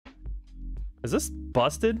Is this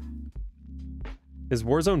busted? Is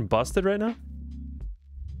Warzone busted right now?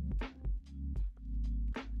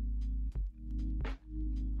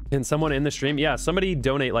 Can someone in the stream? Yeah, somebody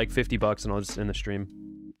donate like 50 bucks and I'll just end the stream.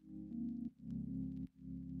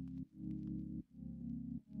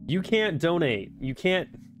 You can't donate. You can't.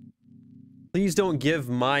 Please don't give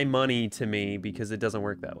my money to me because it doesn't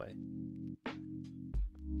work that way.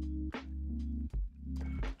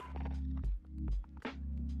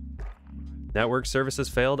 Network services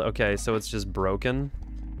failed? Okay, so it's just broken.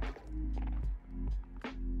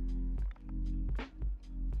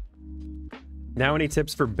 Now any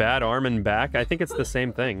tips for bad arm and back? I think it's the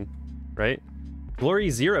same thing, right? Glory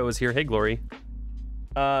Zero is here. Hey, Glory.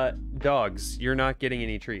 Dogs, you're not getting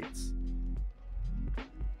any treats.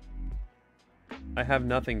 I have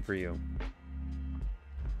nothing for you.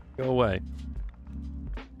 Go away.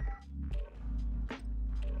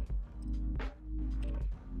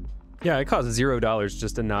 Yeah, it costs $0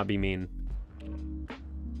 just to not be mean.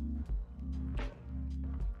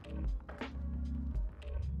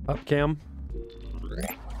 Up cam.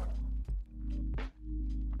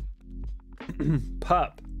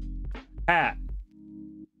 Pup. Cat.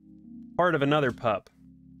 Part of another pup.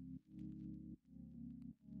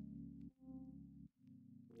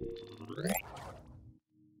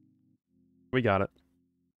 We got it.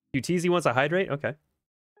 QTZ wants a hydrate? Okay.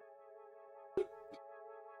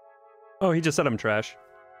 Oh, he just said I'm trash.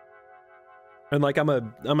 And like I'm a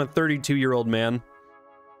 32-year-old man.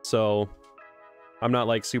 So I'm not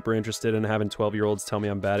like super interested in having 12-year-olds tell me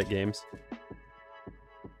I'm bad at games.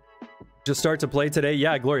 Just start to play today?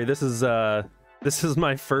 Yeah, Glory, this is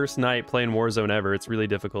my first night playing Warzone ever. It's really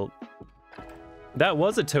difficult. That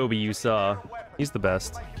was a Toby you saw. He's the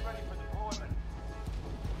best.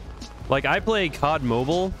 Like, I play COD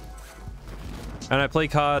Mobile, and I play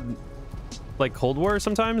COD, like, Cold War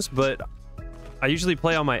sometimes, but I usually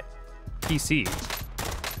play on my PC.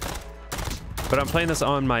 But I'm playing this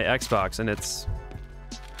on my Xbox, and it's...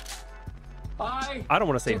 I don't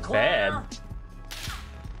want to say bad.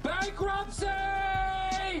 Bankruptcy!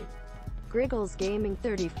 Griggles Gaming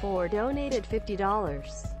 34 donated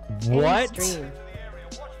 $50. What?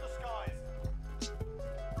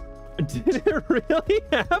 Did it really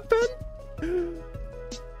happen?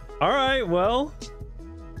 All right, well,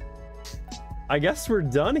 I guess we're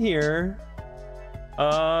done here.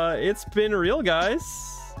 It's been real, guys.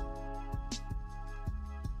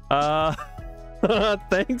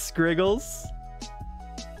 Thanks, Griggles.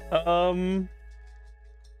 Can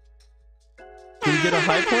we get a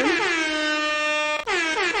high point?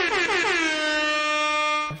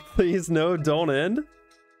 Please, no, don't end.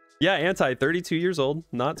 Yeah, Anti, 32 years old,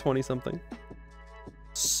 not 20-something.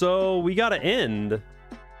 So we gotta end.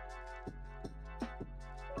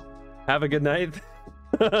 Have a good night.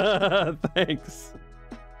 Thanks.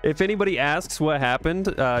 If anybody asks what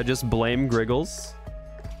happened, just blame Griggles.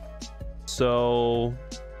 So,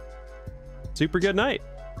 super good night.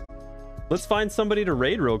 Let's find somebody to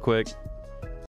raid real quick.